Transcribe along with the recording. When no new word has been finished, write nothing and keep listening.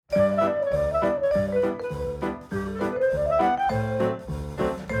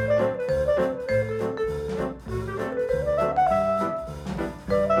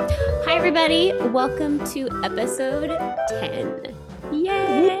everybody. Welcome to episode 10.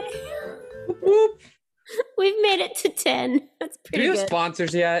 Yay! We've made it to 10. That's pretty good. Do you have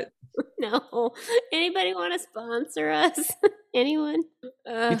sponsors yet? No. Anybody want to sponsor us? Anyone?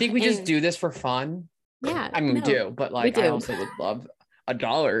 You think we just do this for fun? Yeah. I mean, we do, but like, do. I also would love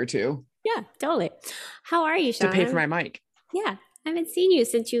 $1 or $2. Yeah, totally. How are you, Sean? To pay for my mic. Yeah. I haven't seen you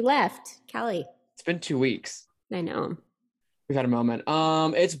since you left, Kelly. It's been 2 weeks. I know. We've had a moment.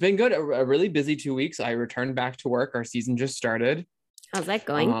 It's been good. A really busy 2 weeks. I returned back to work. Our season just started. How's that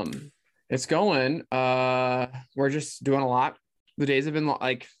going? It's going. We're just doing a lot. The days have been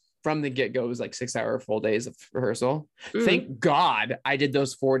like from the get-go, it was like 6-hour full days of rehearsal. Thank God I did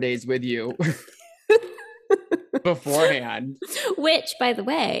those 4 days with you beforehand. Which, by the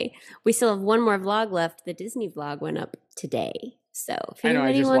way, we still have one more vlog left. The Disney vlog went up today. So if I know,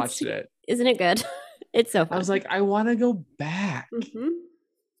 I just wants watched it. Isn't it good? It's so fun. I was like, I want to go back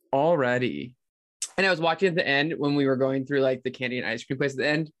already. And I was watching at the end when we were going through like the candy and ice cream place at the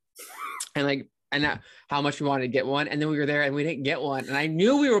end. And like, how much we wanted to get one. And then we were there and we didn't get one. And I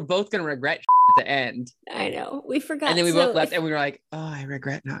knew we were both going to regret at the end. I know. We forgot. And then we both left and we were like, oh, I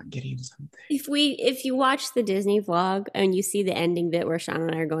regret not getting something. If you watch the Disney vlog and you see the ending bit where Sean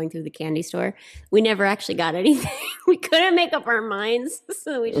and I are going through the candy store, we never actually got anything. We couldn't make up our minds.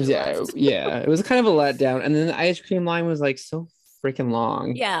 So we just yeah. It was kind of a letdown. And then the ice cream line was like so freaking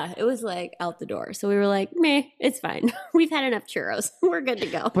long. Yeah, it was like out the door. So we were like, meh, it's fine. We've had enough churros. We're good to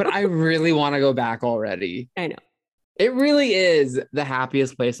go. But I really want to go back already. I know. It really is the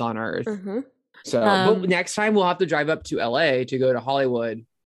happiest place on earth. So but next time we'll have to drive up to LA to go to Hollywood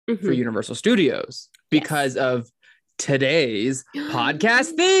for Universal Studios because of today's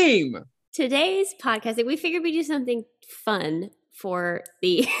podcast theme. Today's podcast, we figured we'd do something fun for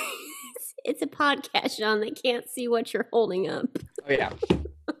the... It's a podcast, Sean. They can't see what you're holding up. Oh, yeah.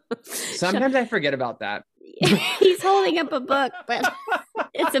 Sometimes I forget about that. He's holding up a book, but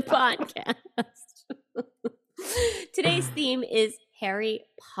it's a podcast. Today's theme is Harry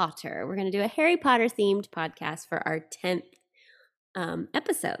Potter. We're going to do a Harry Potter themed podcast for our 10th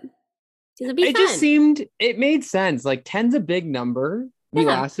episode. It'll be fun. It made sense. Like 10's a big number. We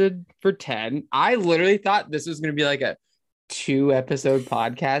lasted for 10. I literally thought this was going to be like a 2-episode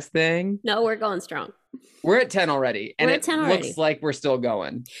podcast thing. No, we're going strong. We're at 10 already. And it looks like we're still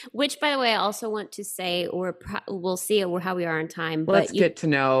going. Which, by the way, I also want to say, we'll see how we are on time. Let's get to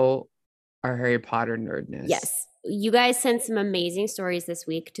know our Harry Potter nerdness. Yes. You guys sent some amazing stories this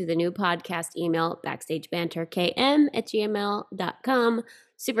week to the new podcast email, backstagebanterkm@gmail.com.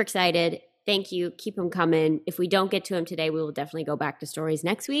 Super excited. Thank you. Keep them coming. If we don't get to them today, we will definitely go back to stories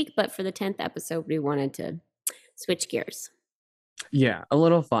next week. But for the 10th episode, we wanted to switch gears. Yeah, a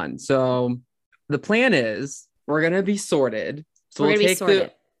little fun. So the plan is we're going to be sorted. So we'll take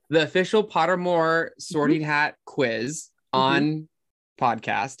the official Pottermore sorting hat quiz on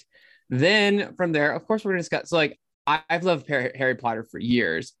podcast. Then from there, of course, we're going to discuss. So like, I've loved Harry Potter for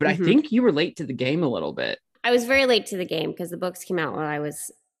years, but I think you were late to the game a little bit. I was very late to the game because the books came out while I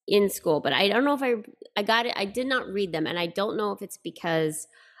was in school, but I don't know if I got it. I did not read them. And I don't know if it's because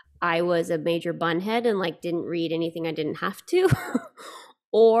I was a major bunhead and like didn't read anything I didn't have to,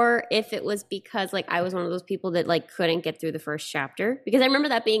 or if it was because like I was one of those people that like couldn't get through the first chapter, because I remember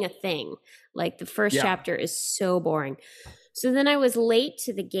that being a thing. Like the first chapter is so boring. So then I was late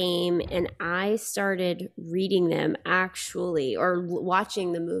to the game and I started reading them actually, or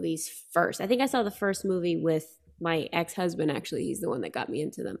watching the movies first. I think I saw the first movie with my ex-husband. Actually, he's the one that got me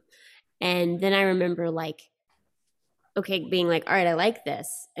into them. And then I remember like, being like, all right, I like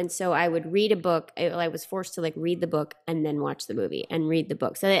this. And so I would read a book. I was forced to like read the book and then watch the movie and read the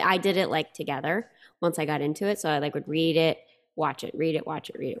book. So I did it like together once I got into it. So I like would read it, watch it, read it, watch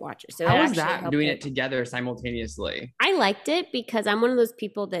it, read it, watch it. So how was that doing it together simultaneously? I liked it because I'm one of those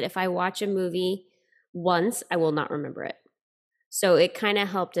people that if I watch a movie once, I will not remember it. So it kind of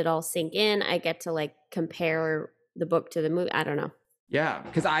helped it all sink in. I get to like compare the book to the movie. I don't know. Yeah,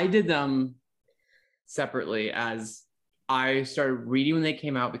 because I did them separately as I started reading when they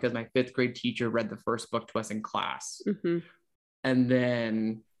came out because my 5th grade teacher read the first book to us in class and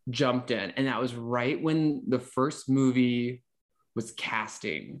then jumped in. And that was right when the first movie was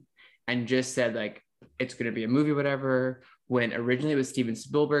casting and just said like, it's going to be a movie, whatever. When originally it was Steven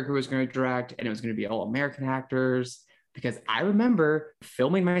Spielberg who was going to direct and it was going to be all American actors. Because I remember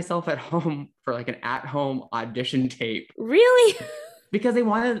filming myself at home for like an at-home audition tape. Really? Because they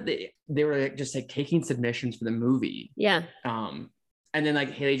were just like taking submissions for the movie. Yeah. And then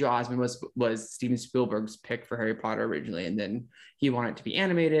like Haley Joel Osment was Steven Spielberg's pick for Harry Potter originally, and then he wanted it to be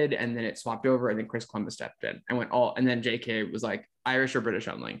animated, and then it swapped over, and then Chris Columbus stepped in and went all, and then JK was like Irish or British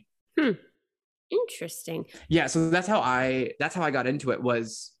only. Interesting. Yeah, so that's how I got into it,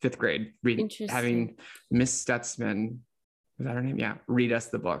 was fifth grade, having Miss Stutzman, was that her name? Yeah, read us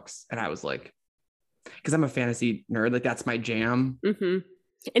the books. And I was like, because I'm a fantasy nerd, like that's my jam.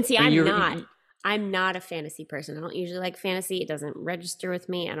 And see, I'm not a fantasy person. I don't usually like fantasy. It doesn't register with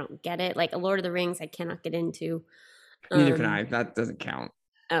me. I don't get it. Like a Lord of the Rings, I cannot get into. Neither can I. That doesn't count.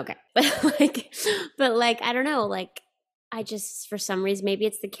 Okay. but like, I don't know. Like, I just, for some reason, maybe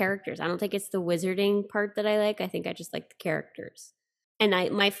it's the characters. I don't think it's the wizarding part that I like. I think I just like the characters. And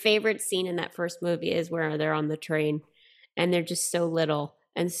my favorite scene in that first movie is where they're on the train and they're just so little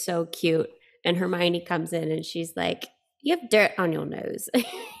and so cute. And Hermione comes in and she's like, you have dirt on your nose.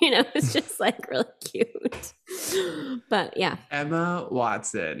 It's just like really cute. But yeah. Emma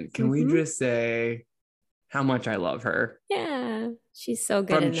Watson. Can we just say how much I love her? Yeah. She's so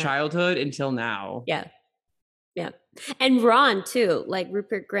good. From childhood until now. Yeah. Yeah. And Ron too, like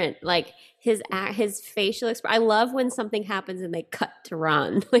Rupert Grint, like his facial expression. I love when something happens and they cut to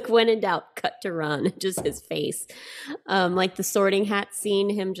Ron. Like when in doubt, cut to Ron, just his face. Like the Sorting Hat scene,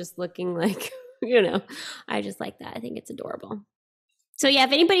 him just looking like, I just like that. I think it's adorable. So yeah,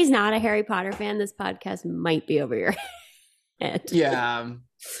 if anybody's not a Harry Potter fan, this podcast might be over your head. Yeah.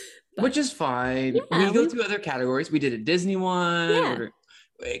 But, which is fine. Yeah, we go through other categories. We did a Disney one. Yeah.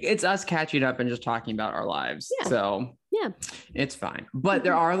 It's us catching up and just talking about our lives. Yeah. So yeah, it's fine. But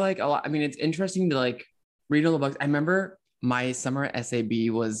there are like a lot. I mean, it's interesting to like read all the books. I remember my summer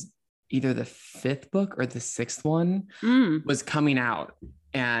SAB was either the 5th book or the 6th one was coming out.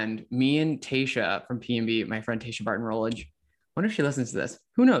 And me and Tasha from PMB, my friend Tasha Barton Rollage, wonder if she listens to this.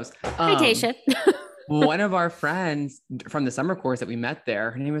 Who knows? Hi, Tasha. One of our friends from the summer course that we met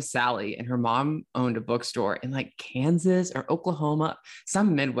there, her name was Sally, and her mom owned a bookstore in like Kansas or Oklahoma,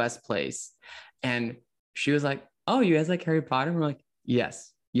 some Midwest place. And she was like, oh, you guys like Harry Potter? And we're like,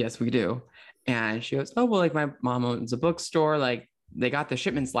 yes, we do. And she goes, oh, well, like my mom owns a bookstore. Like they got the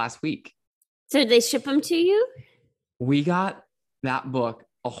shipments last week. So did they ship them to you? We got that book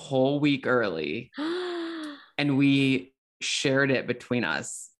a whole week early and we shared it between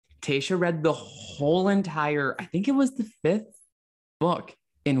us. Tasha read the whole entire, I think it was the 5th book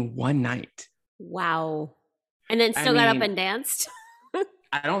in one night. Wow. And then still got up and danced?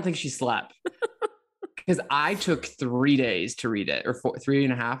 I don't think she slept. Because I took 3 days to read it, or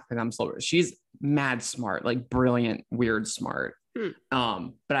 3.5, and I'm slower. She's mad smart, like brilliant, weird smart.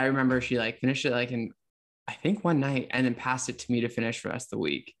 But I remember she like finished it like in, I think one night, and then passed it to me to finish for the rest of the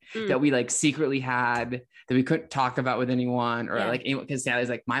week. That we like secretly had, that we couldn't talk about with anyone, or like anyone, because Sally's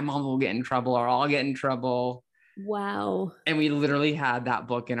like, my mom will get in trouble, or I'll get in trouble. Wow. And we literally had that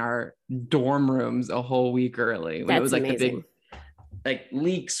book in our dorm rooms a whole week early. When it was like amazing. The big like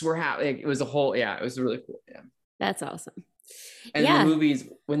leaks were happening. It was a whole, it was really cool. Yeah. That's awesome. And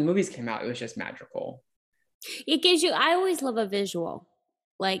when the movies came out, it was just magical. It gives you, I always love a visual.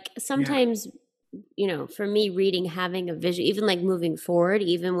 Like sometimes, for me, reading, having a visual, even like moving forward,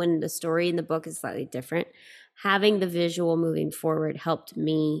 even when the story in the book is slightly different, having the visual moving forward helped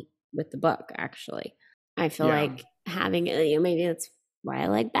me with the book, actually. I feel like having, maybe that's why I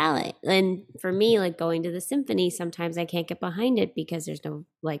like ballet. And for me, like going to the symphony, sometimes I can't get behind it because there's no,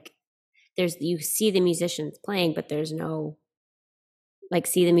 like, you see the musicians playing, but there's no, like,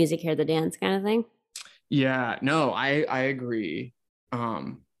 see the music, hear the dance kind of thing. Yeah, no, I agree.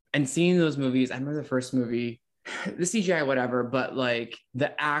 And seeing those movies, I remember the first movie, the CGI, whatever, but like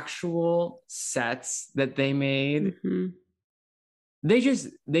the actual sets that they made, they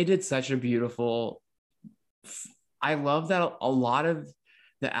did such a beautiful, I love that a lot of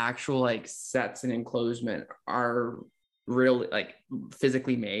the actual like sets and enclosement are really like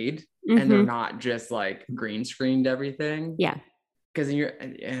physically made, and they're not just like green screened everything. Yeah. Because you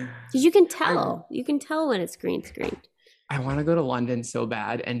can tell. You can tell when it's green screened. I want to go to London so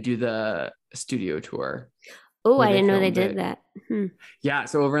bad and do the studio tour. Oh, I didn't know they did that. Yeah,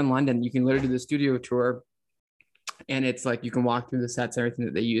 so over in London, you can literally do the studio tour, and it's like you can walk through the sets, everything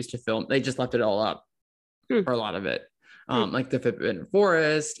that they used to film. They just left it all up, or a lot of it. Like the Forbidden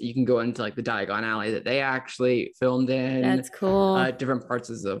Forest, you can go into like the Diagon Alley that they actually filmed in. That's cool. Different parts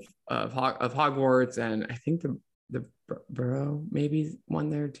of Hogwarts, and I think the Burrow maybe one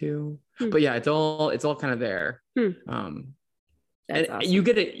there too. But yeah, it's all kind of there. That's and awesome.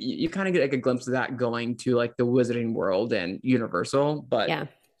 you kind of get like a glimpse of that going to like the Wizarding World and Universal, but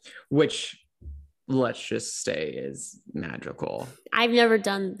which, let's just say, is magical. I've never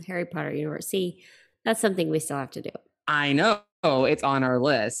done Harry Potter Universe. See, that's something we still have to do. I know, it's on our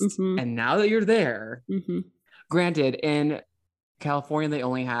list. And now that you're there, granted, in California, they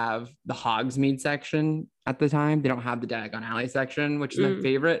only have the Hogsmeade section at the time. They don't have the Diagon Alley section, which is my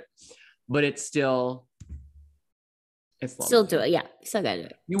favorite, but it's still still do it. Yeah, still gotta do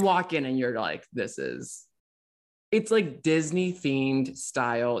it. You walk in and you're like, it's like Disney themed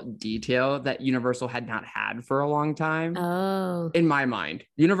style detail that Universal had not had for a long time. Oh, in my mind,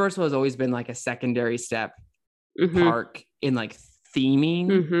 Universal has always been like a secondary step park in like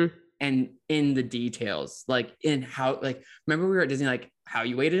theming and in the details, like in how, like, remember we were at Disney, like how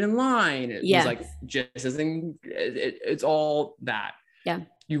you waited in line. It was like just it's all that. Yeah.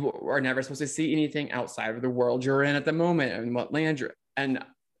 You are never supposed to see anything outside of the world you're in at the moment and what land you're. And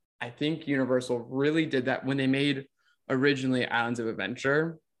I think Universal really did that when they made originally Islands of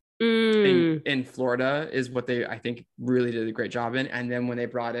Adventure in Florida, is what they, I think, really did a great job in. And then when they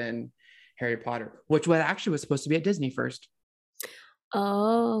brought in Harry Potter, which was supposed to be at Disney first.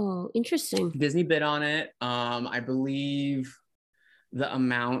 Oh, interesting. Disney bid on it. I believe the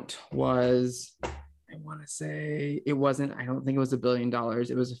amount was, I want to say it wasn't, I don't think it was $1 billion.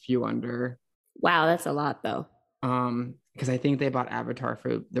 It was a few under. Wow, that's a lot though. Because I think they bought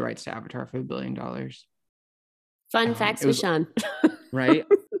the rights to Avatar for $1 billion. Fun facts with Sean. Right?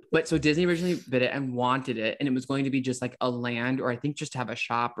 But so Disney originally bid it and wanted it, and it was going to be just like a land, or I think just have a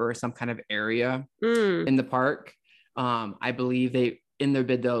shop or some kind of area in the park. I believe they, in their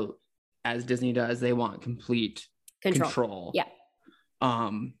bid though, as Disney does, they want complete control. Yeah.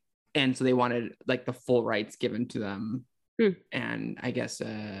 And so they wanted like the full rights given to them. And I guess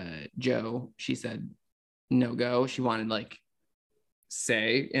Jo, she said no go. She wanted like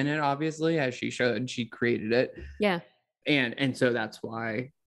say in it, obviously, as she should. She created it. Yeah. And so that's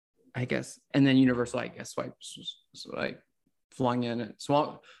why, I guess. And then Universal, I guess,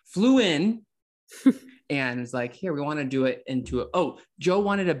 flew in and it's like, here, we want to do it into Jo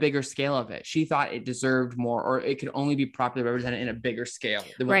wanted a bigger scale of it. She thought it deserved more, or it could only be properly represented in a bigger scale.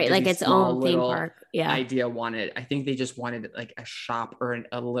 Right, like its own theme park. Yeah. Idea wanted. I think they just wanted like a shop or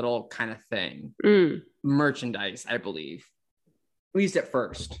a little kind of thing. Merchandise, I believe. At least at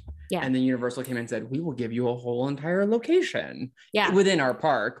first. Yeah. And then Universal came in and said, we will give you a whole entire location within our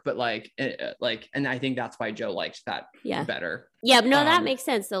park. But and I think that's why Jo liked that better. Yeah, no, that makes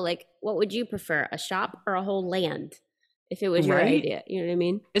sense. So like, what would you prefer, a shop or a whole land? If it was your idea, you know what I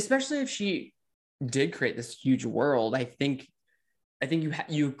mean? Especially if she did create this huge world, I think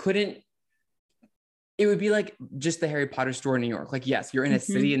you couldn't, it would be like just the Harry Potter store in New York. Like, yes, you're in a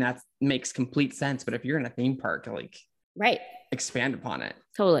city and that makes complete sense. But if you're in a theme park, like, expand upon it.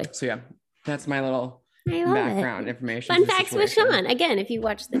 Totally. So yeah, that's my little background information. Fun facts with Sean. Again, if you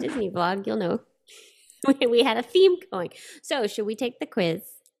watch the Disney vlog, you'll know we had a theme going. So should we take the quiz?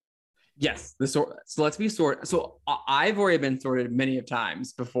 Yes. So let's be sorted. So I've already been sorted many of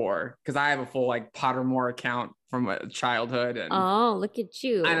times before because I have a full like Pottermore account from childhood. And look at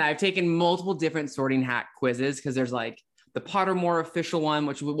you. And I've taken multiple different sorting hat quizzes because there's like the Pottermore official one,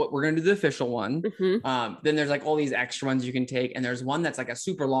 which what we're going to do the official one. Then there's like all these extra ones you can take. And there's one that's like a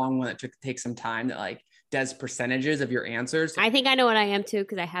super long one that takes some time that like does percentages of your answers. I think I know what I am too,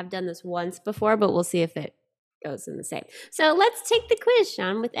 because I have done this once before, but we'll see if it goes in the same. So let's take the quiz,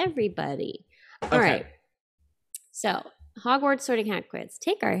 Sean, with everybody. All right. So Hogwarts sorting hat quiz.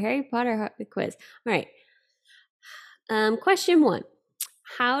 Take our Harry Potter quiz. All right. Question 1.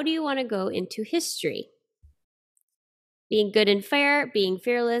 How do you want to go into history? Being good and fair, being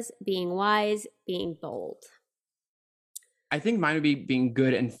fearless, being wise, being bold. I think mine would be being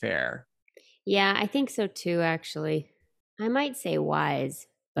good and fair. Yeah, I think so too, actually. I might say wise,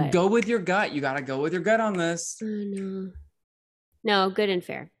 but... Go with your gut. You got to go with your gut on this. No, good and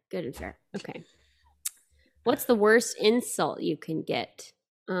fair. Good and fair. Okay. What's the worst insult you can get?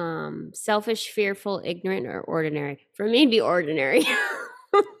 Selfish, fearful, ignorant, or ordinary? For me, it'd be ordinary.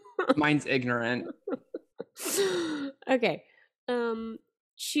 Mine's ignorant. Okay.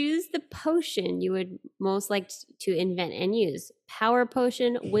 Choose the potion you would most like to invent and use. Power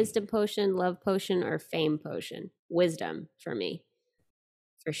potion, wisdom potion, love potion, or fame potion. Wisdom for me.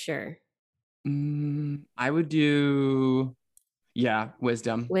 For sure. I would do,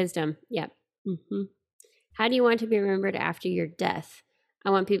 wisdom. Wisdom, yep. How do you want to be remembered after your death? I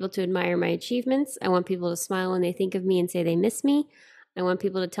want people to admire my achievements. I want people to smile when they think of me and say they miss me. I want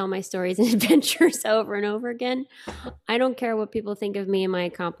people to tell my stories and adventures over and over again. I don't care what people think of me and my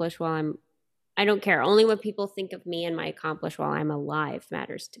accomplish while I don't care. Only what people think of me and my accomplish while I'm alive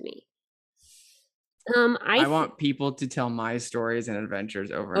matters to me. I want people to tell my stories and adventures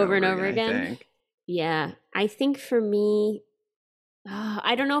over and over again. I think. Yeah. I think for me,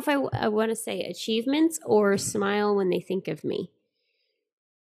 I don't know if I want to say achievements or smile when they think of me.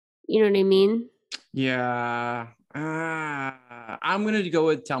 You know what I mean? Yeah. I'm going to go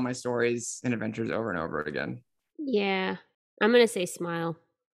with tell my stories and adventures over and over again. Yeah. I'm going to say smile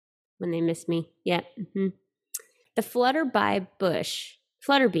when they miss me. Yeah. Mm-hmm. The Flutterby bush.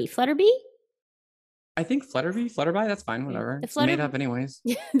 Flutterby? I think Flutterby, that's fine, whatever. It's made up anyways.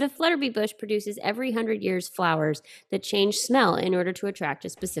 The Flutterby bush produces every 100 years flowers that change smell in order to attract a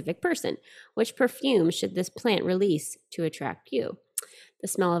specific person. Which perfume should this plant release to attract you? The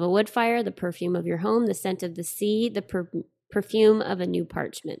smell of a wood fire, the perfume of your home, the scent of the sea, the perfume of a new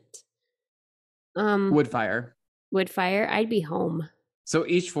parchment. Wood fire. Wood fire, I'd be home. So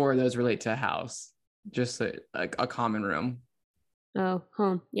each 4 of those relate to a house, just a common room. Oh,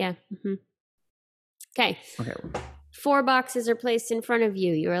 home, yeah. Mm-hmm. Okay. 4 boxes are placed in front of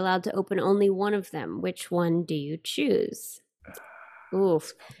you. You're allowed to open only one of them. Which one do you choose?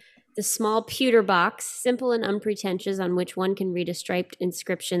 Oof. The small pewter box, simple and unpretentious, on which one can read a striped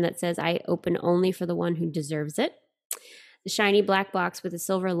inscription that says, I open only for the one who deserves it. The shiny black box with a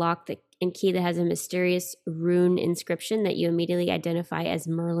silver lock and key that has a mysterious rune inscription that you immediately identify as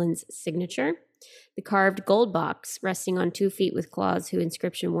Merlin's signature. The carved gold box, resting on 2 feet with claws, whose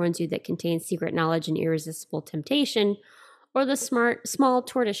inscription warns you that contains secret knowledge and irresistible temptation. Or the small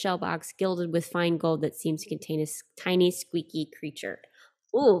tortoiseshell box, gilded with fine gold, that seems to contain a tiny, squeaky creature.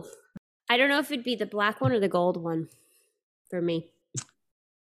 Ooh. I don't know if it'd be the black one or the gold one for me.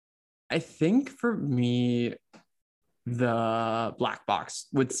 I think for me, the black box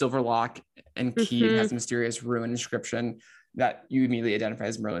with silver lock and key has a mysterious rune inscription that you immediately identify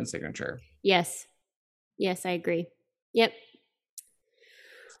as Merlin's signature. Yes, I agree. Yep.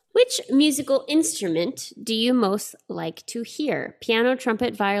 Which musical instrument do you most like to hear? Piano,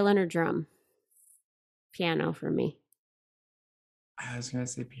 trumpet, violin, or drum? Piano for me. I was going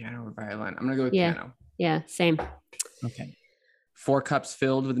to say piano or violin. I'm going to go with piano. Yeah, same. Okay. 4 cups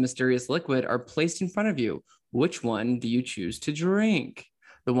filled with a mysterious liquid are placed in front of you. Which one do you choose to drink?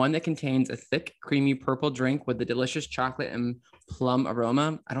 The one that contains a thick, creamy purple drink with a delicious chocolate and plum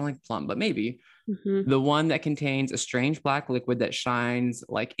aroma. I don't like plum, but maybe. Mm-hmm. The one that contains a strange black liquid that shines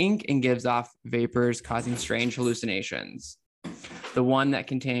like ink and gives off vapors, causing strange hallucinations. The one that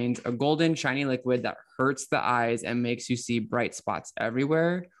contains a golden, shiny liquid that hurts the eyes and makes you see bright spots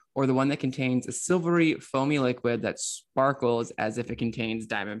everywhere. Or the one that contains a silvery, foamy liquid that sparkles as if it contains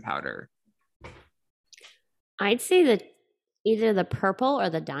diamond powder. I'd say that either the purple or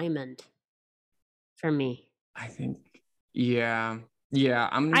the diamond for me. I think, yeah. I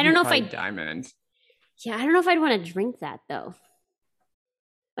don't know if diamond. Yeah, I don't know if I'd want to drink that though.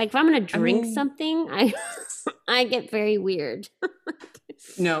 Like if I'm going to drink something, I get very weird.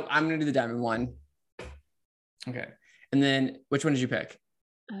 No, I'm going to do the diamond one. Okay. And then which one did you pick?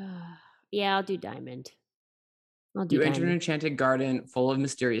 Yeah, I'll do diamond. You enter an enchanted garden full of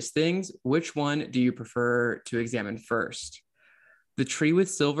mysterious things. Which one do you prefer to examine first? The tree with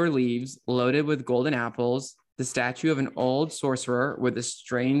silver leaves loaded with golden apples, the statue of an old sorcerer with a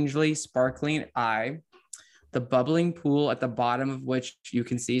strangely sparkling eye, the bubbling pool at the bottom of which you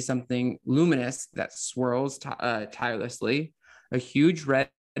can see something luminous that swirls tirelessly, a huge red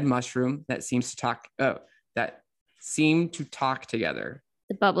mushroom that seem to talk together.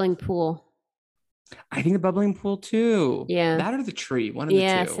 The bubbling pool. I think the bubbling pool too. Yeah. That or the tree. One of the two.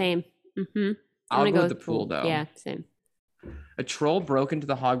 Yeah, same. Mm-hmm. I'll go with the pool though. Yeah, same. A troll broke into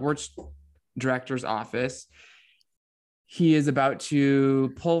the Hogwarts director's office. He is about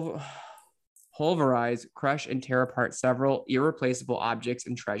to pulverize, crush, and tear apart several irreplaceable objects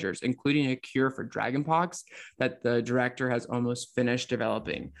and treasures, including a cure for dragonpox that the director has almost finished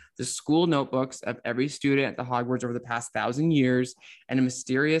developing, the school notebooks of every student at the Hogwarts over the past 1,000 years, and a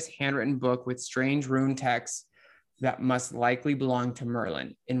mysterious handwritten book with strange rune texts that must likely belong to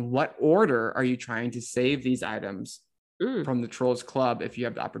Merlin. In what order are you trying to save these items from the Trolls Club if you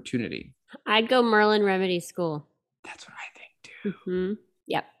have the opportunity? I'd go Merlin Remedy School. That's what I think too. Mm-hmm.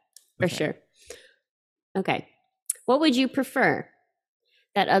 Yep, for sure. Okay. What would you prefer?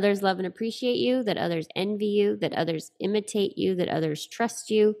 That others love and appreciate you, that others envy you, that others imitate you, that others trust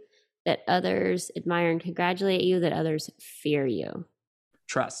you, that others admire and congratulate you, that others fear you?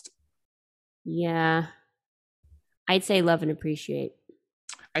 Trust. Yeah. I'd say love and appreciate.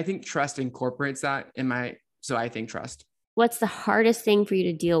 I think trust incorporates that so I think trust. What's the hardest thing for you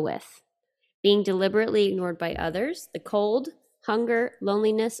to deal with? Being deliberately ignored by others, the cold, hunger,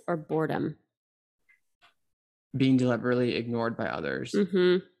 loneliness, or boredom? Being deliberately ignored by others.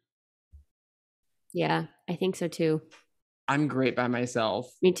 Mm-hmm. Yeah, I think so too. I'm great by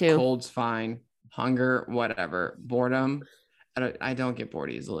myself. Me too. Cold's fine. Hunger, whatever. Boredom, I don't get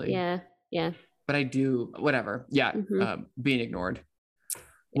bored easily. Yeah. But I do, whatever. Yeah, being ignored.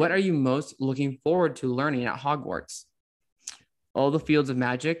 Yeah. What are you most looking forward to learning at Hogwarts? All the fields of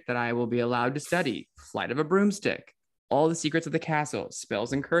magic that I will be allowed to study. Flight of a broomstick. All the secrets of the castle.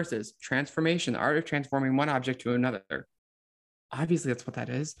 Spells and curses. Transformation. The art of transforming one object to another. Obviously, that's what that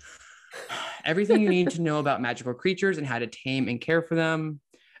is. Everything you need to know about magical creatures and how to tame and care for them.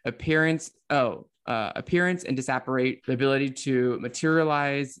 Appearance and disapparate. The ability to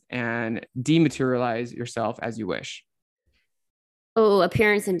materialize and dematerialize yourself as you wish. Oh,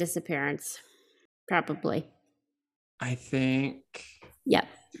 appearance and disappearance. Probably. I think. Yep.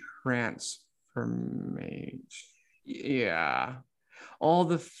 Transformation. Yeah. All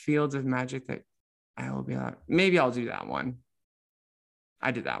the fields of magic that I will be on. Maybe I'll do that one.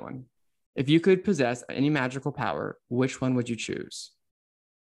 I did that one. If you could possess any magical power, which one would you choose?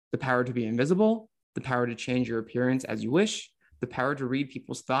 The power to be invisible, the power to change your appearance as you wish, the power to read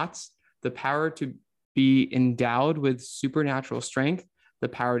people's thoughts, the power to be endowed with supernatural strength, the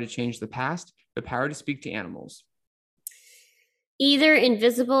power to change the past, the power to speak to animals. Either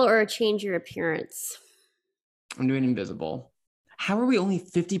invisible or change your appearance. I'm doing invisible. How are we only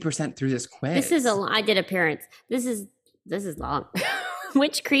 50% through this quiz? This is I did appearance. This is long.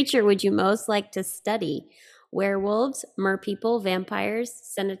 Which creature would you most like to study? Werewolves, merpeople, vampires,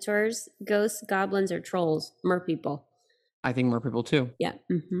 centaurs, ghosts, goblins, or trolls? Merpeople. I think merpeople too. Yeah.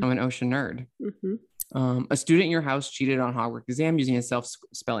 Mm-hmm. I'm an ocean nerd. Mm-hmm. A student in your house cheated on Hogwarts exam using a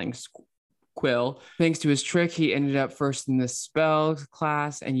self-spelling quill. Thanks to his trick, he ended up first in the spell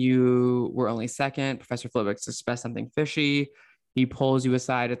class and you were only second. Professor Flitwick suspects something fishy. He pulls you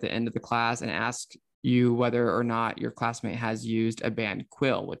aside at the end of the class and asks you whether or not your classmate has used a banned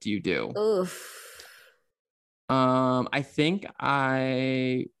quill. What do you do? Oof. I think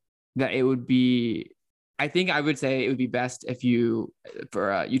I would say it would be best if you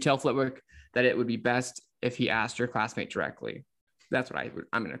tell Flitwick that it would be best if he asked your classmate directly. That's what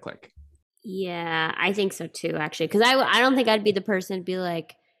I'm going to click. Yeah, I think so too, actually. Because I don't think I'd be the person to be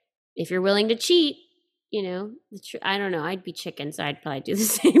like, if you're willing to cheat, you know, I don't know. I'd be chicken, so I'd probably do the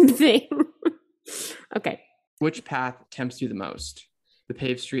same thing. Okay. Which path tempts you the most? The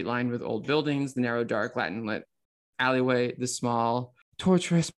paved street lined with old buildings, the narrow, dark, Latin lit alleyway, the small,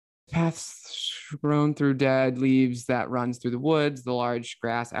 tortuous paths grown through dead leaves that runs through the woods, the large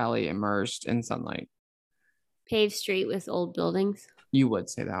grass alley immersed in sunlight. Paved street with old buildings. You would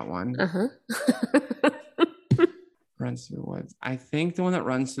say that one. Uh-huh. Runs through the woods. I think the one that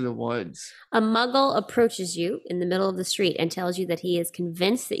runs through the woods. A muggle approaches you in the middle of the street and tells you that he is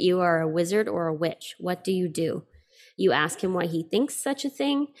convinced that you are a wizard or a witch. What do you do? You ask him why he thinks such a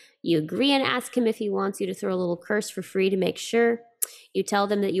thing. You agree and ask him if he wants you to throw a little curse for free to make sure. You tell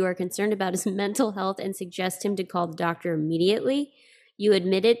them that you are concerned about his mental health and suggest him to call the doctor immediately. You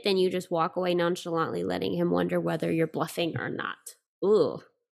admit it, then you just walk away nonchalantly, letting him wonder whether you're bluffing or not. Ooh.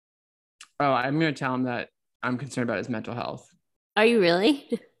 Oh, I'm going to tell him that I'm concerned about his mental health. Are you really?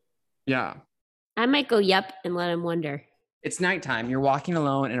 Yeah. I might go yep and let him wonder. It's nighttime. You're walking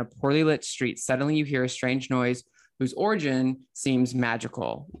alone in a poorly lit street. Suddenly you hear a strange noise whose origin seems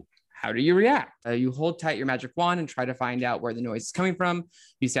magical. How do you react? You hold tight your magic wand and try to find out where the noise is coming from.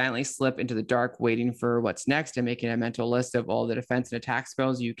 You silently slip into the dark, waiting for what's next and making a mental list of all the defense and attack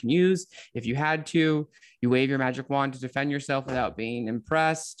spells you can use if you had to. You wave your magic wand to defend yourself without being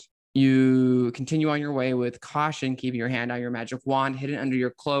impressed. You continue on your way with caution, keeping your hand on your magic wand hidden under your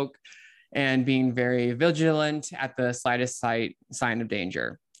cloak and being very vigilant at the slightest sign of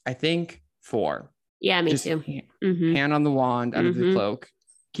danger. I think 4. Yeah, me too. Hand on the wand under the cloak.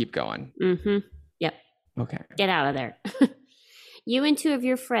 Keep going. Yep. Okay. Get out of there. You and 2 of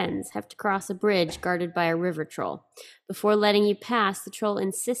your friends have to cross a bridge guarded by a river troll. Before letting you pass, the troll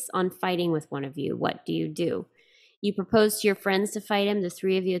insists on fighting with one of you. What do you do? You propose to your friends to fight him, the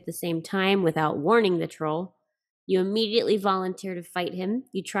 3 of you at the same time, without warning the troll. You immediately volunteer to fight him.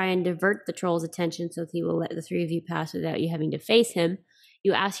 You try and divert the troll's attention so that he will let the 3 of you pass without you having to face him.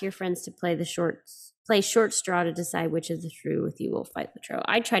 You ask your friends to play short straw to decide which of the 3 with you will fight the troll.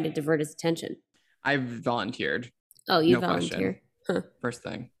 I tried to divert his attention. I volunteered. Oh, you volunteer. Huh. First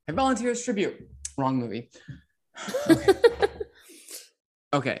thing. I volunteer as tribute. Wrong movie.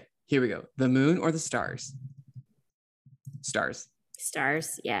 Okay, here we go. The moon or the stars? Stars.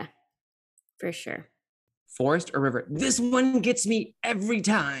 Stars, yeah. For sure. Forest or river? This one gets me every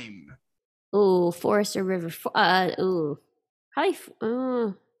time. Ooh, forest or river? Ooh. Probably,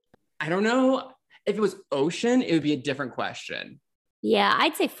 I don't know. If it was ocean, it would be a different question. Yeah,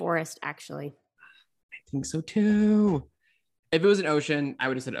 I'd say forest, actually. I think so too. If it was an ocean, I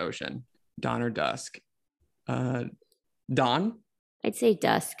would have said ocean. Dawn or dusk? Dawn? I'd say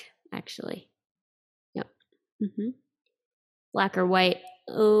dusk, actually. Yep. Black or white?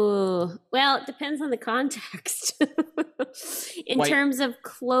 Oh, well, it depends on the context. In White. terms of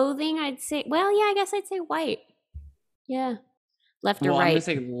clothing, I'd say, well, yeah, I guess I'd say white. Yeah. Left or Well, right? I'm going to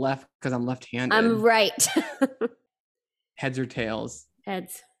say left because I'm left-handed. I'm right. Heads or tails?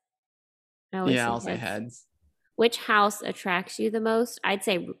 Heads. I'll say heads. Which house attracts you the most? I'd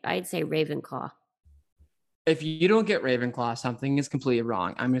say Ravenclaw. If you don't get Ravenclaw, something is completely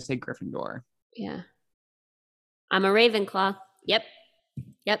wrong. I'm going to say Gryffindor. Yeah. I'm a Ravenclaw. Yep,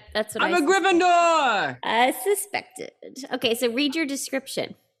 that's what I'm a Gryffindor! I suspected. Okay, so read your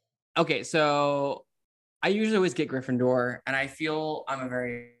description. Okay, so I usually always get Gryffindor, and I feel I'm a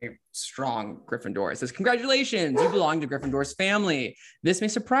very strong Gryffindor. It says, congratulations, you belong to Gryffindor's family. This may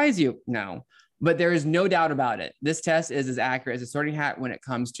surprise you. No, but there is no doubt about it. This test is as accurate as a sorting hat when it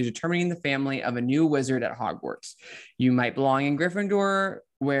comes to determining the family of a new wizard at Hogwarts. You might belong in Gryffindor,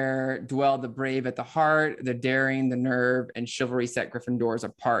 where dwell the brave at the heart, the daring, the nerve, and chivalry set Gryffindors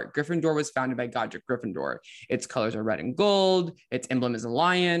apart. Gryffindor was founded by Godric Gryffindor. Its colors are red and gold. Its emblem is a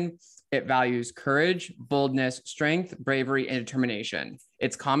lion. It values courage, boldness, strength, bravery, and determination.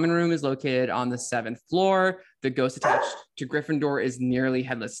 Its common room is located on the 7th floor. The ghost attached to Gryffindor is nearly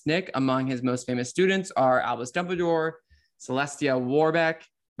Headless Nick. Among his most famous students are Albus Dumbledore, Celestia Warbeck,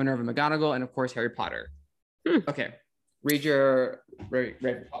 Minerva McGonagall, and of course, Harry Potter. Okay, read your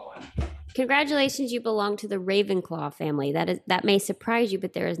Ravenclaw one. Congratulations, you belong to the Ravenclaw family. That may surprise you,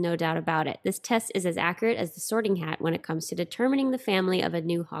 but there is no doubt about it. This test is as accurate as the sorting hat when it comes to determining the family of a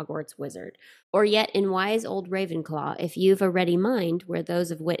new Hogwarts wizard. Or yet, in wise old Ravenclaw, if you've a ready mind, where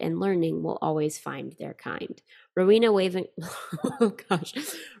those of wit and learning will always find their kind. Rowena Ravenclaw,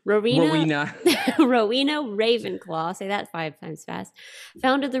 say that 5 times fast,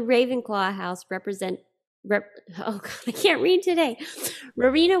 founded the Ravenclaw house oh God, I can't read today.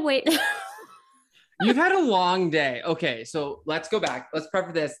 You've had a long day. Okay, so let's go back. Let's prep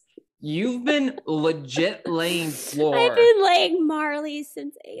for this. You've been legit laying floor. I've been laying Marley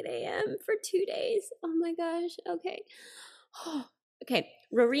since 8 a.m. for 2 days. Oh my gosh. Okay. Okay.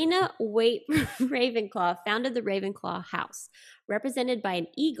 Rowena Ravenclaw founded the Ravenclaw house. Represented by an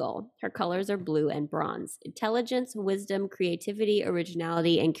eagle, her colors are blue and bronze. Intelligence, wisdom, creativity,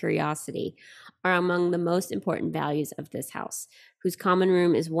 originality, and curiosity are among the most important values of this house, whose common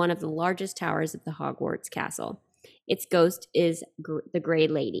room is one of the largest towers of the Hogwarts castle. Its ghost is the Grey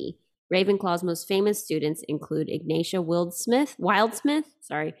Lady. Ravenclaw's most famous students include Ignatia Wildsmith,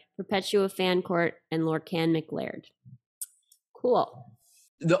 Perpetua Fancourt, and Lorcan McLaird. Cool.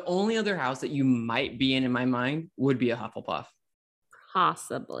 The only other house that you might be in my mind, would be a Hufflepuff.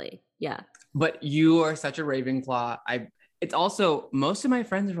 Possibly, yeah. But you are such a Ravenclaw. It's also, most of my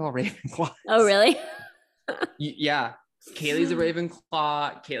friends are all Ravenclaws. Oh, really? Yeah. Kaylee's a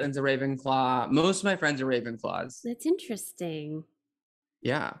Ravenclaw. Caitlin's a Ravenclaw. Most of my friends are Ravenclaws. That's interesting.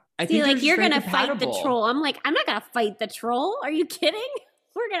 Yeah. I think like you're going to fight the troll. I'm like, I'm not going to fight the troll. Are you kidding?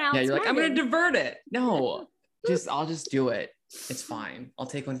 We're going to outsmart you're like, I'm going him. to divert it. No, I'll just do it. It's fine. I'll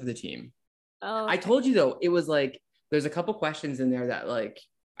take one for the team. Oh, okay. I told you though, it was like, there's a couple questions in there that like,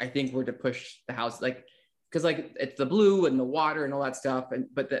 I think were to push the house, like, cause like it's the blue and the water and all that stuff.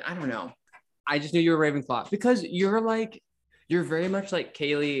 But I don't know. I just knew you were Ravenclaw because you're very much like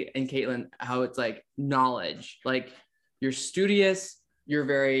Kaylee and Caitlin, how it's like knowledge, like you're studious, you're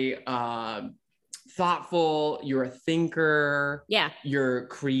very thoughtful, you're a thinker. Yeah. You're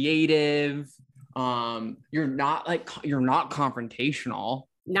creative. You're not confrontational.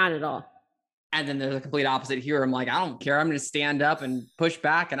 Not at all. And then there's a complete opposite here. I'm like, I don't care. I'm going to stand up and push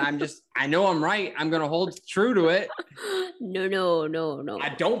back. And I know I'm right. I'm going to hold true to it. No.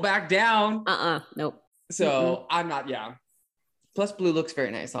 I don't back down. Nope. So I'm not, yeah. Plus blue looks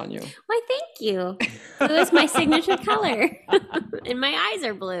very nice on you. Why, thank you. Blue is my signature color. And my eyes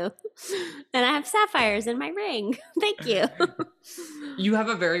are blue. And I have sapphires in my ring. Thank you. You have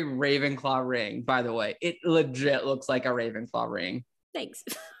a very Ravenclaw ring, by the way. It legit looks like a Ravenclaw ring. Thanks.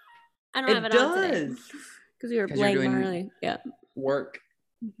 I don't have it on today. Because we were playing Marley. Yeah. Work.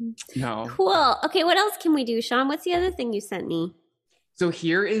 Mm-hmm. No. Cool. Okay, what else can we do, Sean? What's the other thing you sent me? So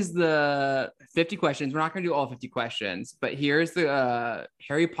here is the 50 questions. We're not going to do all 50 questions, but here's the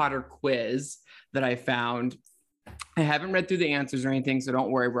Harry Potter quiz that I found. I haven't read through the answers or anything, so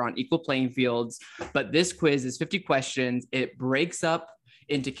don't worry. We're on equal playing fields. But this quiz is 50 questions. It breaks up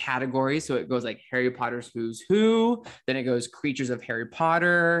into categories. So it goes like Harry Potter's Who's Who. Then it goes Creatures of Harry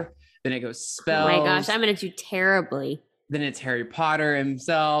Potter. Then it goes Spells. Oh my gosh, I'm going to do terribly. Then it's Harry Potter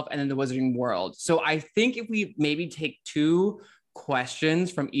himself, and then the Wizarding World. So I think if we maybe take 2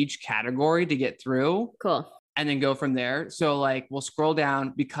 questions from each category to get through. Cool. And then go from there. So like we'll scroll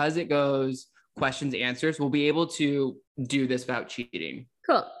down because it goes questions, answers. We'll be able to do this without cheating.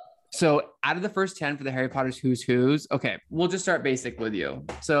 Cool. So out of the first 10 for the Harry Potter's Who's Who's, okay, we'll just start basic with you.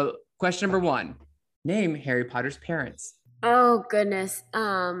 So question number 1, name Harry Potter's parents. Oh, goodness.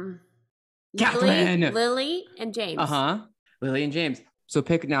 Kathleen. Lily and James. Lily and James. So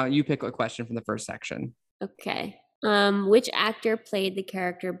you pick a question from the first section. Okay. Which actor played the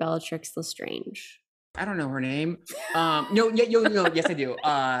character Bellatrix Lestrange? I don't know her name. No, yes, I do.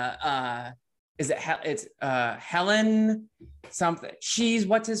 It's Helen something. She's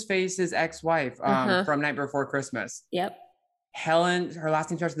what's his face's ex-wife from Night Before Christmas. Yep. Helen, her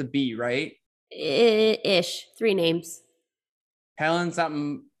last name starts with a B, right? Ish. 3 names. Helen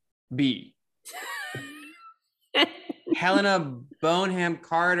something B. Helena Bonham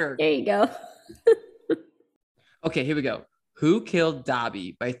Carter. There you go. Okay, here we go. Who killed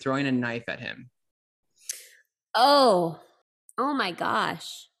Dobby by throwing a knife at him? Oh my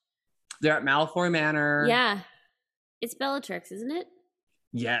gosh. They're at Malfoy Manor. Yeah. It's Bellatrix, isn't it?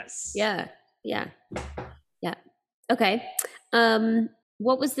 Yes. Yeah. Okay.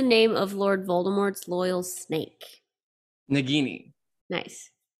 What was the name of Lord Voldemort's loyal snake? Nagini. Nice.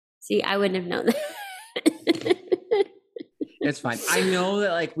 See, I wouldn't have known that. It's fine. I know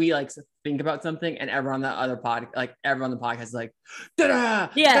that we think about something and everyone on the podcast is like, da-da,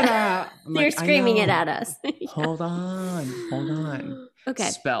 yeah. Da-da. They're screaming it at us. Hold on. Okay.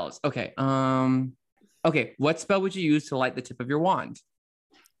 Spells. Okay. Okay. What spell would you use to light the tip of your wand?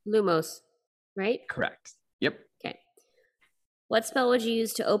 Lumos, right? Correct. Yep. Okay. What spell would you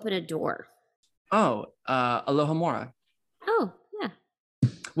use to open a door? Oh, Alohomora. Oh, yeah.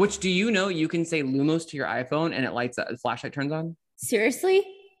 Which, do you know you can say Lumos to your iPhone and it lights up, the flashlight turns on? Seriously?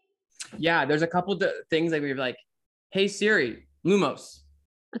 Yeah, there's a couple things where you're like, hey Siri, Lumos.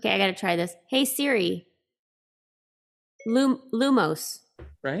 Okay, I gotta try this. Hey Siri, Lumos.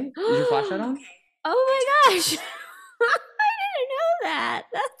 Right? Is your flashlight on? Oh my gosh. I didn't know that.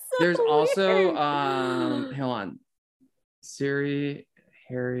 That's so There's weird. also, hold on. Siri,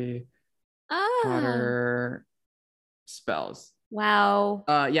 Harry Potter spells. Wow.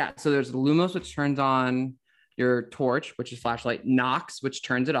 Yeah, so there's Lumos, which turns on your torch, which is flashlight. Nox, which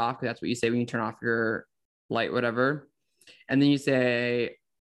turns it off, because that's what you say when you turn off your light, whatever. And then you say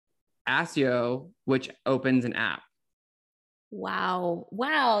Accio, which opens an app. Wow,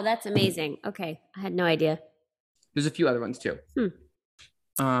 that's amazing. Okay, I had no idea. There's a few other ones too. So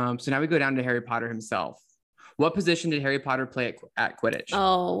now we go down to Harry Potter himself. What position did Harry Potter play at Quidditch?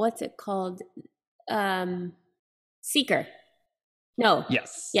 Oh, what's it called? Seeker. No.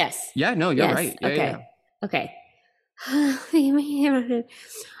 Yes. Yeah, no, you're right. Yeah, okay.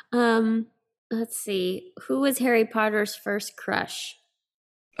 Let's see. Who was Harry Potter's first crush?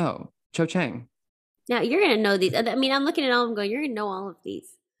 Oh, Cho Chang. Now you're gonna know these. I mean, I'm looking at all of them going, you're gonna know all of these.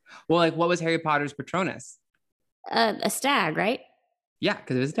 Well, what was Harry Potter's Patronus? A stag, right? Yeah,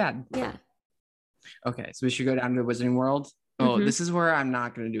 because of his dad. Yeah. Okay, so we should go down to the Wizarding World. Oh, this is where I'm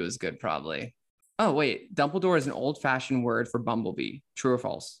not gonna do as good, probably. Oh, wait. Dumbledore is an old-fashioned word for bumblebee. True or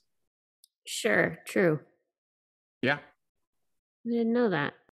false? Sure. True. Yeah. I didn't know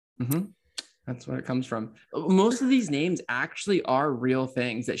that. That's where it comes from. Most of these names actually are real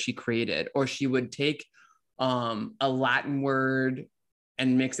things that she created, or she would take a Latin word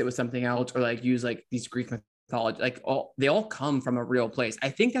and mix it with something else, or use these Greek mythology. They all come from a real place. I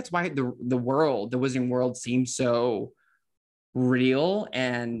think that's why the Wizarding World seems so real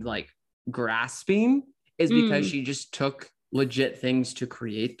and grasping, is because she just took legit things to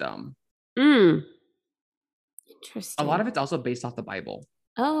create them. Interesting. A lot of it's also based off the Bible.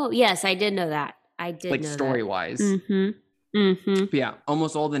 Oh, yes, I did know that. I did know story-wise. Yeah,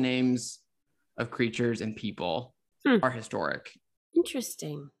 almost all the names of creatures and people are historic.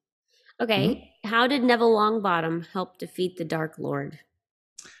 Interesting. Okay, how did Neville Longbottom help defeat the Dark Lord?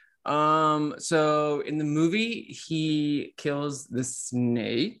 So in the movie, he kills the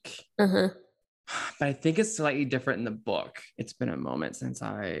snake. But I think it's slightly different in the book. It's been a moment since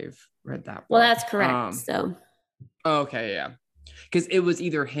I've read that book. Well, that's correct. Okay, yeah. Because it was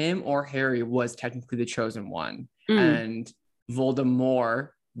either him or Harry was technically the chosen one. And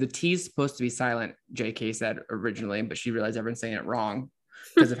Voldemort, the T's supposed to be silent, JK said originally, but she realized everyone's saying it wrong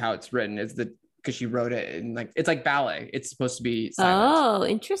because of how it's written. Because she wrote it in it's like ballet. It's supposed to be silent. Oh,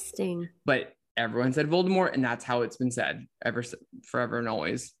 interesting. But everyone said Voldemort, and that's how it's been said forever and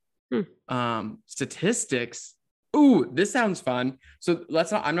always. Statistics. Ooh, this sounds fun. So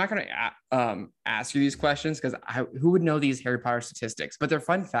I'm not going to ask you these questions because who would know these Harry Potter statistics? But they're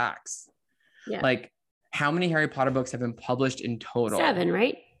fun facts. Yeah. How many Harry Potter books have been published in total? 7,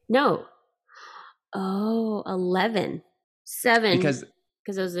 right? No. Oh, 11. 7. Because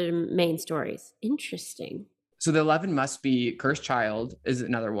those are the main stories. Interesting. So the 11 must be Cursed Child is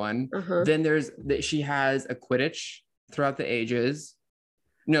another one. Then she has a Quidditch throughout the ages.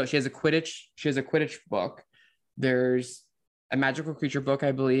 No, she has a Quidditch book. There's a magical creature book,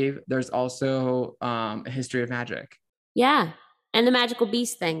 I believe. There's also a history of magic. Yeah. And the magical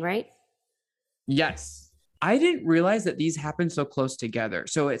beast thing, right? Yes. I didn't realize that these happened so close together.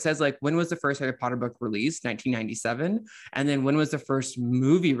 So it says like, when was the first Harry Potter book released? 1997. And then when was the first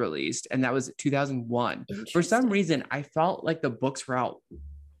movie released? And that was 2001. For some reason, I felt like the books were out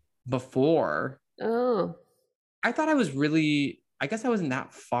before. Oh. I thought I guess I wasn't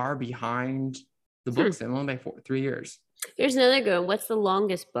that far behind the books. I'm only by 3 years. Here's another good one. What's the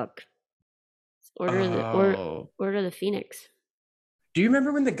longest book? Order of the Phoenix. Do you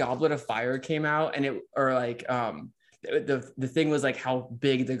remember when the Goblet of Fire came out and the thing was like how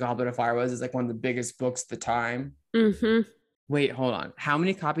big the Goblet of Fire was? It's like one of the biggest books at the time. Wait, hold on. How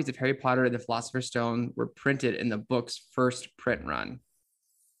many copies of Harry Potter and the Philosopher's Stone were printed in the book's first print run?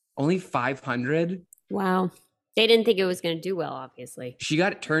 Only 500? Wow. They didn't think it was going to do well, obviously. She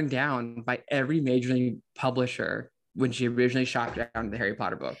got turned down by every major publisher when she originally shopped down the Harry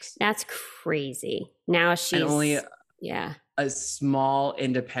Potter books. That's crazy. Now she's... And a small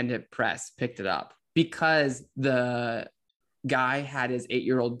independent press picked it up because the guy had his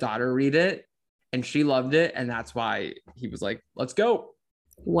 8-year-old daughter read it and she loved it. And that's why he was like, let's go.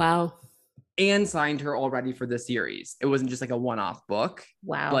 Wow. And signed her already for the series. It wasn't just like a one-off book.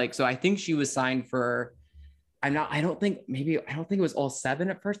 Wow. Like, so I think she was signed for, I don't think it was all 7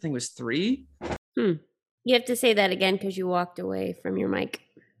 at first. I think it was 3. You have to say that again because you walked away from your mic.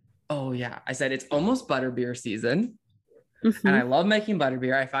 Oh yeah. I said, it's almost butterbeer season. And I love making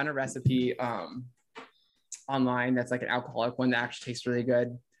butterbeer. I found a recipe online that's like an alcoholic one that actually tastes really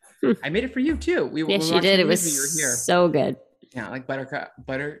good. I made it for you too. Yes, you did. It was so good. Yeah, like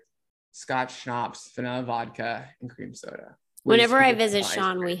butterscotch schnapps, vanilla vodka, and cream soda. Whenever I visit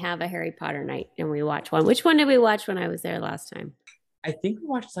Sean, we have a Harry Potter night and we watch one. Which one did we watch when I was there last time? I think we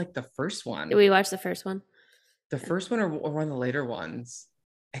watched like the first one. Did we watch the first one? The first one or one of the later ones?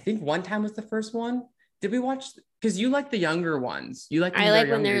 I think one time was the first one. Did we watch? Because you like the younger ones. You like. I like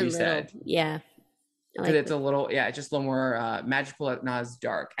when they're little. Yeah. Because it's a little, it's just a little more magical, not as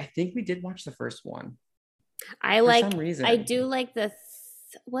dark. I think we did watch the first one. For some reason. I do like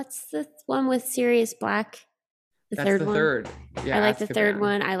what's the one with Sirius Black? That's the third. Yeah, I like the third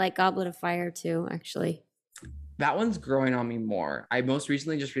one. I like Goblet of Fire too, actually. That one's growing on me more. I most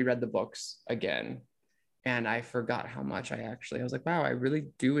recently just reread the books again. And I forgot how much I was like, wow, I really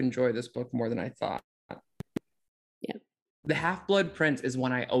do enjoy this book more than I thought. Yeah. The Half-Blood Prince is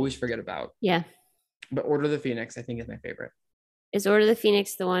one I always forget about. Yeah. But Order of the Phoenix, I think, is my favorite. Is Order of the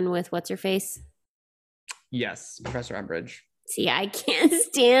Phoenix the one with what's-her-face? Yes, Professor Umbridge. See, I can't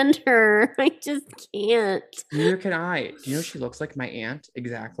stand her. I just can't. Neither can I. Do you know she looks like my aunt?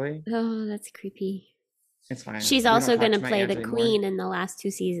 Exactly. Oh, that's creepy. It's fine. She's also going to play the queen in the last 2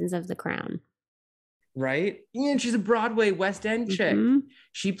 seasons of The Crown. Right? And she's a Broadway West End chick.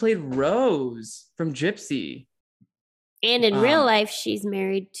 She played Rose from Gypsy. And in real life, she's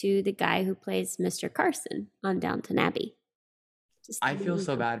married to the guy who plays Mr. Carson on Downton Abbey. I feel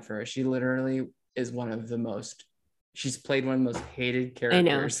so bad for her. She literally is she's played one of the most hated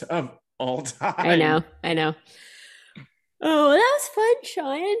characters of all time. I know. Oh, that was fun,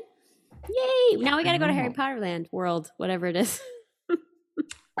 Sean. Yay. Now we got to go to Harry Potter Land World, whatever it is.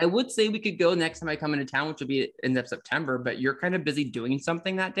 I would say we could go next time I come into town, which will be in September, but you're kind of busy doing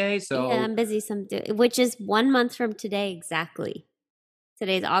something that day. So yeah, I'm busy which is 1 month from today exactly.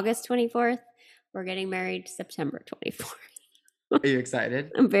 Today's August 24th. We're getting married September 24th. Are you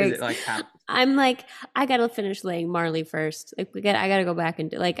excited? I'm very excited. I'm like, I gotta finish laying Marley first. Like I gotta go back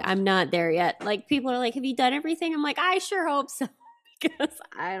and I'm not there yet. Like people are like, have you done everything? I'm like, I sure hope so. Because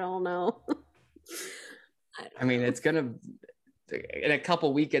I don't know. I mean, it's gonna in a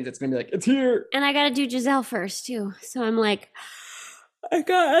couple weekends, it's gonna be like, it's here. And I gotta do Giselle first too. So I'm like, I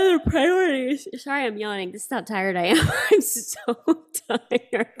got other priorities. Sorry, I'm yawning. This is how tired I am. I'm so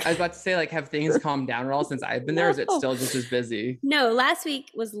tired. I was about to say, have things calmed down at all since I've been there? Or is it still just as busy? No, last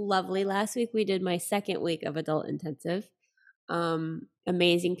week was lovely. Last week we did my second week of adult intensive.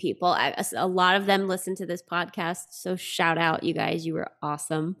 Amazing people. A lot of them listen to this podcast. So shout out, you guys. You were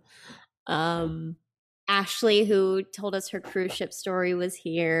awesome. Ashley, who told us her cruise ship story, was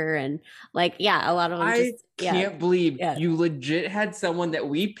here, and a lot of them. I can't believe you legit had someone that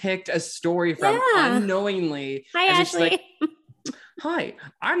we picked a story from unknowingly. Hi, Ashley. Hi,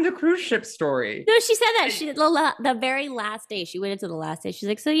 I'm the cruise ship story. No, she said that. She the very last day. She went into the last day. She's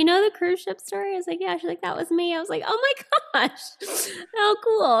like, so you know the cruise ship story? I was like, yeah. She's like, that was me. I was like, oh my gosh, how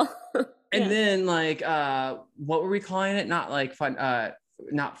cool. And then like what were we calling it? Not like fun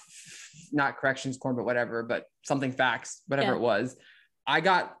not corrections corn, but whatever, but something facts, whatever it was.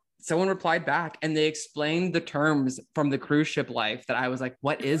 Someone replied back and they explained the terms from the cruise ship life that I was like,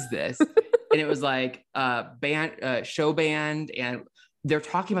 what is this? And it was like show band, and they're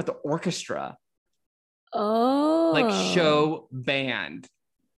talking about the orchestra. Oh, like show band.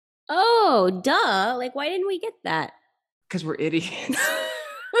 Oh, duh. Like, why didn't we get that? Because we're idiots.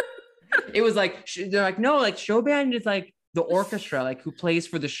 It was like, they're like, no, like show band is like the orchestra, like who plays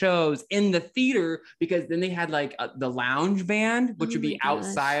for the shows in the theater, because then they had like the lounge band, which would be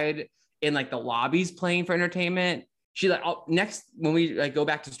outside in like the lobbies playing for entertainment. She's like, next, when we like go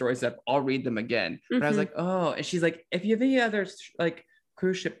back to story stuff, I'll read them again. But I was like, oh, and she's like, if you have any other like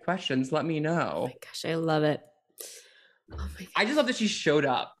cruise ship questions, let me know. Oh my gosh, I love it. Oh my gosh. I just love that she showed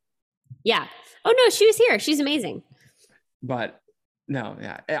up. Yeah. Oh no, she was here. She's amazing. But no,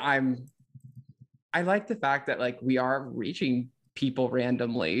 yeah, I like the fact that like we are reaching people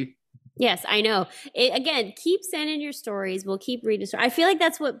randomly. Yes, I know. Again, keep sending your stories. We'll keep reading stories. I feel like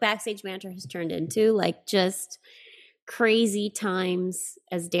that's what Backstage Banter has turned into, like just crazy times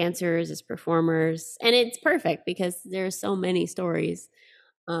as dancers, as performers. And it's perfect because there's so many stories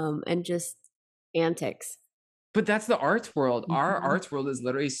and just antics. But that's the arts world. Mm-hmm. Our arts world is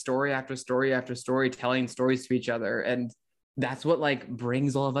literally story after story after story, telling stories to each other. And that's what like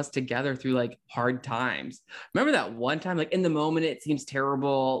brings all of us together through like hard times. Remember that one time, like in the moment, it seems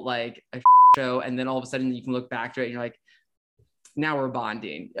terrible, like a show. And then all of a sudden you can look back to it and you're like, now we're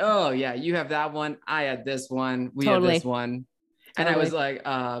bonding. Oh yeah. You have that one. I had this one. We had this one. And I was like,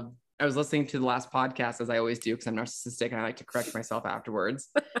 I was listening to the last podcast, as I always do, because I'm narcissistic and I like to correct myself afterwards.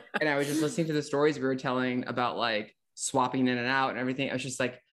 And I was just listening to the stories we were telling about like swapping in and out and everything. I was just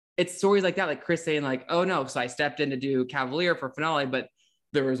like, it's stories like that, like Chris saying like, oh no, so I stepped in to do Cavalier for finale, but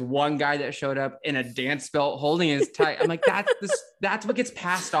there was one guy that showed up in a dance belt holding his tie. I'm like, that's what gets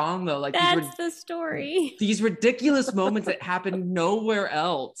passed on though. Like that's the story. These ridiculous moments that happen nowhere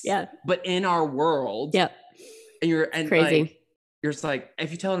else. Yeah. But in our world. Yeah. And crazy. Like, you're just like,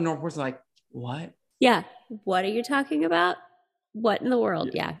 if you tell a normal person, like, what? Yeah. What are you talking about? What in the world?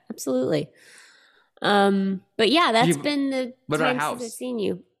 Yeah, absolutely. But yeah, that's been the time since I've seen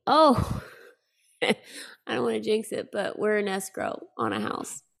you. Oh, I don't want to jinx it, but we're in escrow on a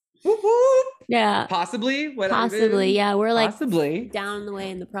house. Woo-hoo. Yeah. Possibly. Possibly. Yeah. We're like down the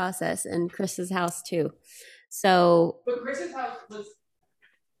way in the process, and Chris's house too. So. But Chris's house was.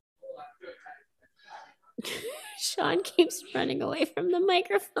 Sean keeps running away from the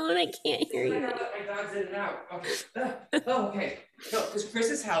microphone. I can't hear you. My dog's in and out. Okay. Oh, okay. No, because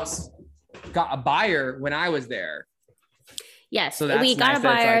Chris's house got a buyer when I was there. Yes, so we got a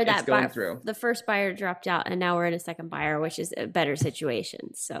buyer. The first buyer dropped out, and now we're in a second buyer, which is a better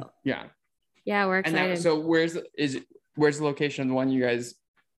situation. So yeah, we're excited. So where's the location of the one you guys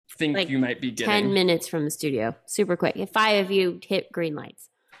think like you might be getting? 10 minutes from the studio, super quick. If 5 of you hit green lights,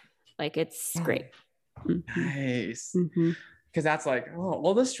 like it's great. Nice, because that's like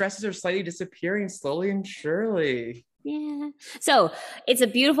all the stresses are slightly disappearing slowly and surely. Yeah. So it's a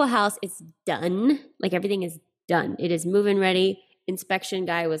beautiful house. It's done. Like everything is done. It is move-in ready. Inspection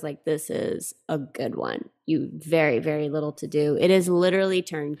guy was like, this is a good one. You very, very little to do. It is literally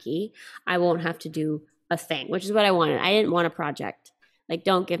turnkey. I won't have to do a thing, which is what I wanted. I didn't want a project. Like,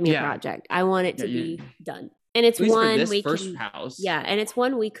 don't give me a project. I want it to be done. And it's one we can, house. Yeah. And it's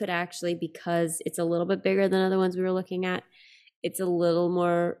one we could actually, because it's a little bit bigger than other ones we were looking at. It's a little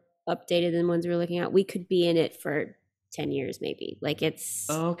more updated than ones we were looking at. We could be in it for 10 years, maybe. Like it's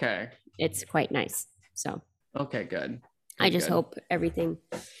quite nice. So. Okay, good. I just hope everything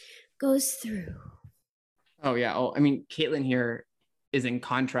goes through. Oh, yeah. Oh, I mean, Caitlin here is in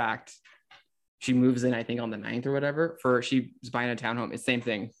contract. She moves in, I think, on the 9th or whatever. She's buying a townhome. It's the same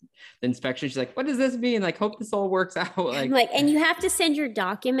thing. The inspection, she's like, what does this mean? Like, hope this all works out. Like, and you have to send your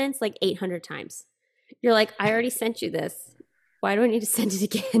documents like 800 times. You're like, I already sent you this. Why do I need to send it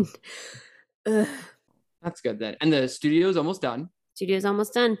again? Ugh. That's good then. And the studio's almost done.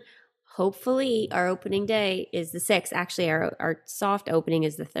 Hopefully our opening day is the 6th. Actually, our soft opening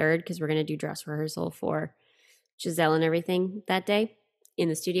is the 3rd because we're going to do dress rehearsal for Giselle and everything that day in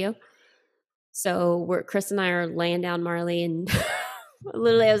the studio. So Chris and I are laying down Marley, and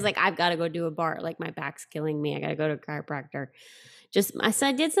literally I was like, I've got to go do a bar. Like my back's killing me. I got to go to a chiropractor.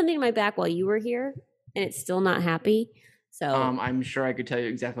 I did something to my back while you were here and it's still not happy. So I'm sure I could tell you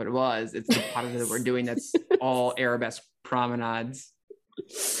exactly what it was. It's the product that we're doing. That's all Arabesque promenades.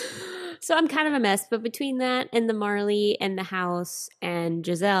 So I'm kind of a mess, but between that and the Marley and the house and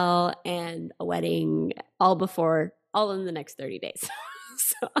Giselle and a wedding, all in the next 30 days.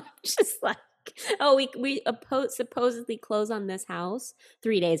 So I'm just like, oh, we supposedly close on this house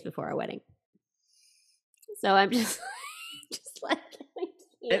 3 days before our wedding. So I'm just like,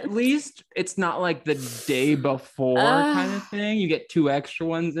 at least it's not like the day before kind of thing. You get 2 extra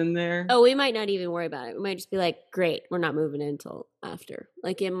ones in there. Oh, we might not even worry about it. We might just be like, great, we're not moving in until after.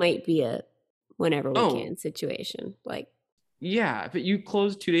 Like, it might be a whenever we can situation. Like, yeah, but you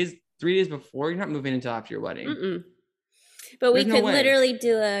close 3 days before, you're not moving until after your wedding. But we could literally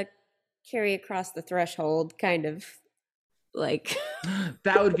do a carry across the threshold kind of like.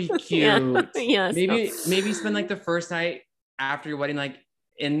 That would be cute. Yeah. Maybe spend like the first night after your wedding, like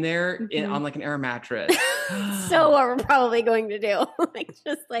in there on like an air mattress. So what we're probably going to do, like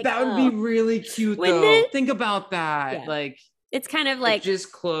just like that would be really cute though. Think about that. Yeah. Like it's kind of like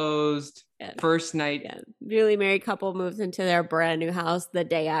just closed. Yeah. First night. Yeah. Newly married couple moves into their brand new house the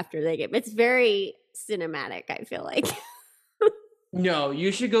day after they get. It's very cinematic, I feel like. No,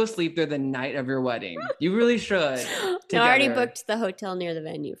 you should go sleep there the night of your wedding. You really should. No, I already booked the hotel near the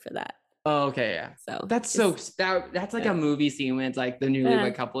venue for that. Oh, okay, yeah. So that's like a movie scene when it's like the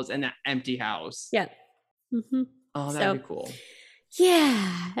newlywed couples in that empty house. Yeah. Oh, that'd be cool.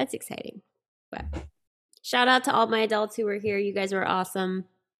 Yeah, that's exciting. But shout out to all my adults who were here. You guys were awesome.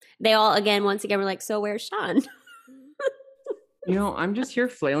 They all, once again, were like, so where's Sean? I'm just here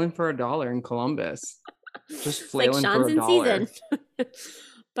flailing for $1 in Columbus. Just flailing like Sean's for $1. In season.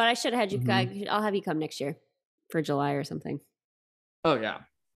 But I should have had you guys. I'll have you come next year for July or something. Oh, yeah.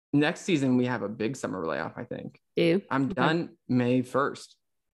 Next season, we have a big summer layoff, I think. Do you? I'm done May 1st.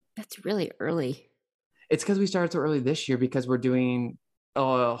 That's really early. It's because we started so early this year because we're doing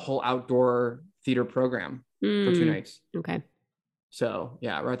a whole outdoor theater program for 2 nights. Okay. So,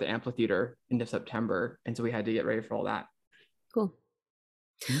 yeah, we're at the amphitheater into September. And so we had to get ready for all that. Cool.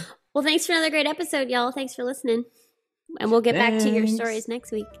 Well, thanks for another great episode, y'all. Thanks for listening. And we'll get back to your stories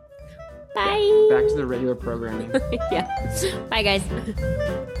next week. Bye. Back to the regular programming. Yeah. Bye,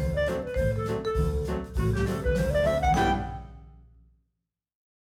 guys.